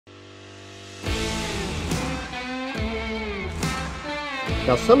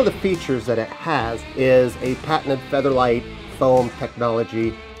Now, some of the features that it has is a patented Featherlight foam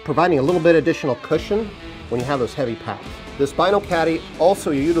technology, providing a little bit additional cushion when you have those heavy packs. This Bino Caddy also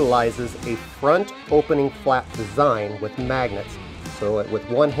utilizes a front opening flap design with magnets. So with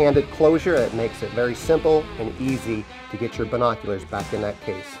one-handed closure, it makes it very simple and easy to get your binoculars back in that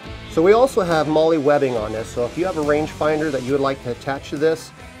case. So we also have MOLLE webbing on this, so if you have a rangefinder that you would like to attach to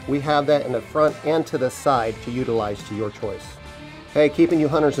this, we have that in the front and to the side to utilize to your choice. Hey, keeping you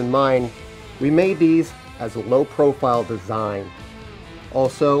hunters in mind, we made these as a low-profile design.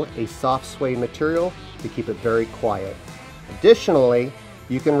 Also, a soft suede material to keep it very quiet. Additionally,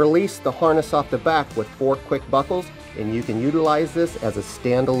 you can release the harness off the back with 4 quick buckles, and you can utilize this as a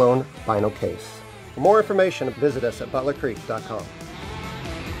standalone Bino case. For more information, visit us at butlercreek.com.